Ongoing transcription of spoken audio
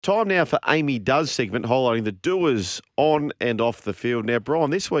Time now for Amy Does segment, highlighting the doers on and off the field. Now,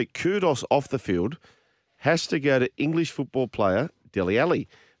 Brian, this week, kudos off the field has to go to English football player Dele Alli.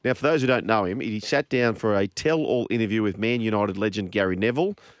 Now, for those who don't know him, he sat down for a tell-all interview with Man United legend Gary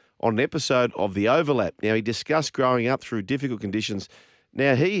Neville on an episode of The Overlap. Now, he discussed growing up through difficult conditions.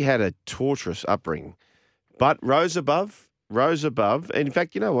 Now, he had a torturous upbringing, but rose above. And in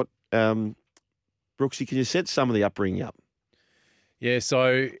fact, you know what, Brooksy, can you set some of the upbringing up? Yeah,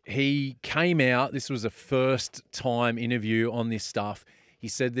 so he came out, this was a first-time interview on this stuff. He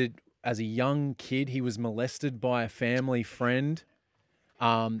said that as a young kid, he was molested by a family friend.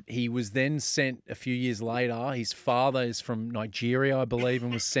 He was then sent a few years later. His father is from Nigeria, I believe,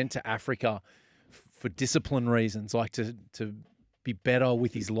 and was sent to Africa for discipline reasons, like to be better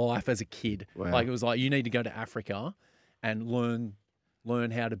with his life as a kid. Wow. Like it was like, you need to go to Africa and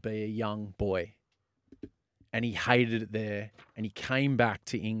learn how to be a young boy. And he hated it there, and he came back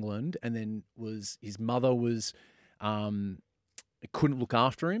to England, and then his mother couldn't look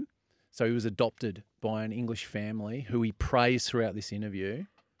after him, so he was adopted by an English family who he praised throughout this interview.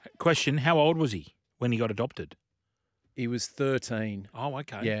 Question, how old was he when he got adopted? He was 13. Oh,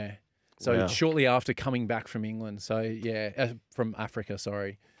 okay. Yeah. So Wow. shortly after coming back from England. So, yeah, from Africa,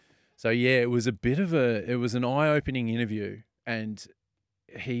 sorry. So, yeah, it was an eye-opening interview, and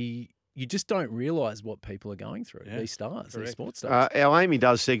you just don't realise what people are going through, these stars, these sports stars. Our Amy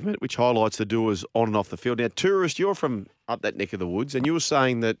Does segment, which highlights the doers on and off the field. Now, Tourist, you're from up that neck of the woods, and you were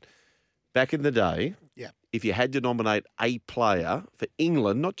saying that back in the day, if you had to nominate a player for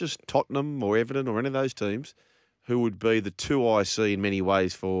England, not just Tottenham or Everton or any of those teams, who would be the two I see in many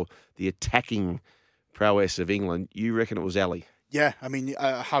ways for the attacking prowess of England, you reckon it was Ali? Yeah, I mean,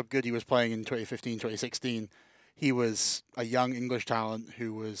 how good he was playing in 2015, 2016. He was a young English talent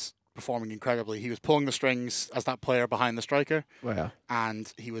who was performing incredibly. He was pulling the strings as that player behind the striker. Wow.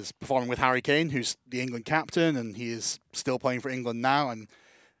 And he was performing with Harry Kane, who's the England captain, and he is still playing for England now. And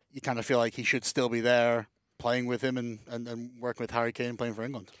you kind of feel like he should still be there playing with him and working with Harry Kane playing for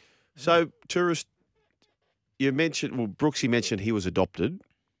England. So, Tourist, Brooksy mentioned he was adopted.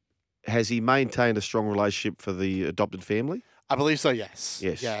 Has he maintained a strong relationship for the adopted family? I believe so, yes.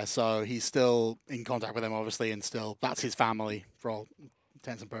 Yes. Yeah, so he's still in contact with them, obviously, and still, that's his family for all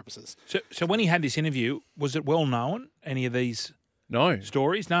intents and purposes. So when he had this interview, was it well known, any of these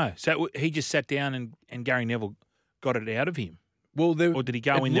stories? No. So he just sat down and Gary Neville got it out of him? Well, or did he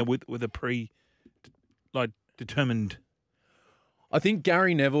go in there with a determined... I think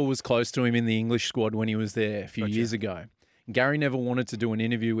Gary Neville was close to him in the English squad when he was there a few years ago. Gary Neville wanted to do an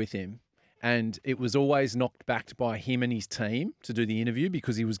interview with him, and it was always knocked back by him and his team to do the interview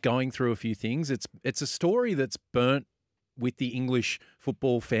because he was going through a few things. It's a story that's burnt with the English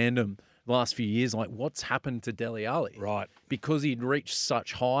football fandom the last few years, like what's happened to Dele Alli. Right. Because he'd reached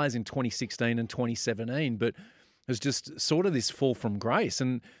such highs in 2016 and 2017, but it was just sort of this fall from grace.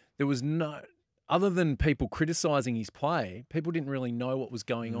 And there was other than people criticising his play, people didn't really know what was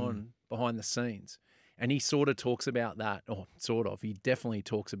going on behind the scenes. And he sort of talks about that, he definitely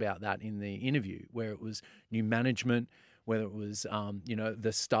talks about that in the interview, where it was new management, whether it was,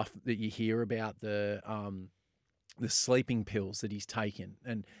 the stuff that you hear about the sleeping pills that he's taken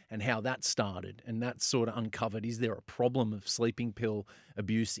and how that started. And that sort of uncovered, is there a problem of sleeping pill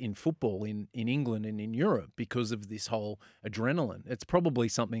abuse in football in England and in Europe because of this whole adrenaline? It's probably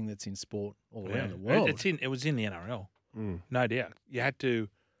something that's in sport all around the world. It was in the NRL, no doubt. You had to,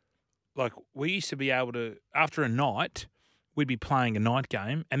 like, we used to be able to, after a night, we'd be playing a night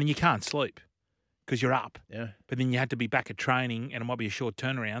game and then you can't sleep because you're up. Yeah. But then you had to be back at training and it might be a short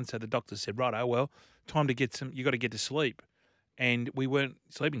turnaround. So the doctor said, right, time to get you got to get to sleep. And we weren't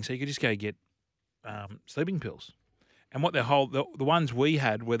sleeping, so you could just go get sleeping pills. And what the ones we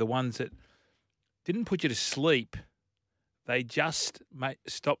had were the ones that didn't put you to sleep. They just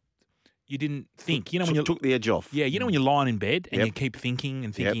stopped. You didn't think. You know, when you took the edge off. Yeah, you know when you're lying in bed and you keep thinking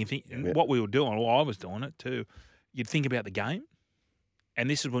and thinking and thinking. Yep. What we were doing, well, I was doing it too. You'd think about the game, and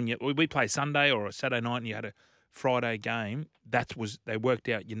this is when we play Sunday or a Saturday night, and you had a Friday game. They worked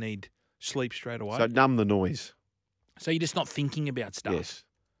out you need sleep straight away. So numb the noise. So you're just not thinking about stuff. Yes.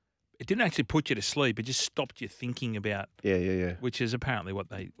 It didn't actually put you to sleep. It just stopped you thinking about. Yeah. Which is apparently what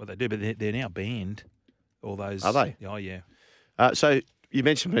they do. But they're now banned. All those. Are they? Oh yeah. So you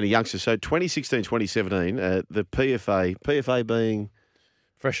mentioned being a youngster. So 2016, 2017, the PFA being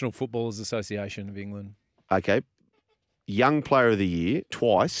Professional Footballers Association of England. Okay. Young Player of the Year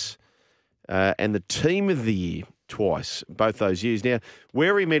twice, and the Team of the Year twice, both those years. Now,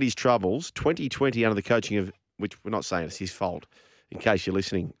 where he met his troubles, 2020 under the coaching of, which we're not saying it's his fault, in case you're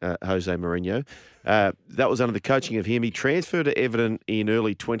listening, Jose Mourinho. That was under the coaching of him. He transferred to Everton in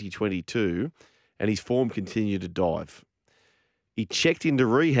early 2022, and his form continued to dive. He checked into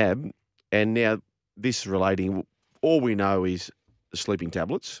rehab, and now this is relating. All we know is the sleeping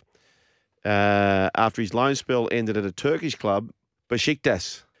tablets. After his loan spell ended at a Turkish club,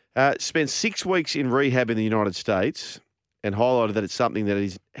 Besiktas. Spent 6 weeks in rehab in the United States and highlighted that it's something that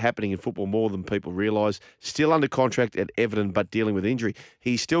is happening in football more than people realise. Still under contract at Everton, but dealing with injury.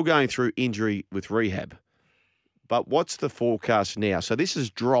 He's still going through injury with rehab. But what's the forecast now? So this has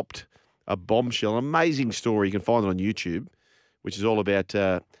dropped a bombshell, an amazing story. You can find it on YouTube, which is all about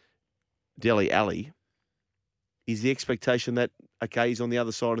Dele Alli. Is the expectation that, okay, he's on the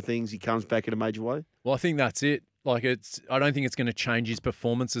other side of things, he comes back in a major way? Well, I think that's it. Like, I don't think it's going to change his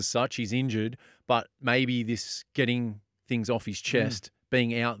performance as such. He's injured, but maybe this getting things off his chest,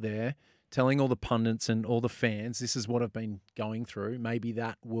 being out there, telling all the pundits and all the fans, this is what I've been going through. Maybe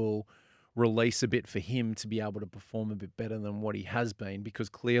that will release a bit for him to be able to perform a bit better than what he has been, because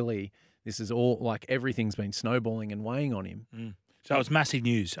clearly this is all, like, everything's been snowballing and weighing on him. So it's massive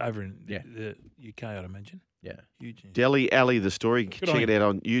news over in the UK, I'd imagine. Yeah. Huge news. Dele Alli, the story. Good Check on it him. out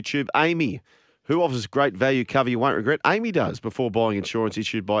on YouTube. AAMI, who offers great value cover you won't regret. AAMI does. Before buying insurance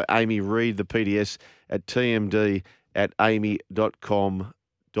issued by AAMI, read the PDS at tmd@aami.com.au.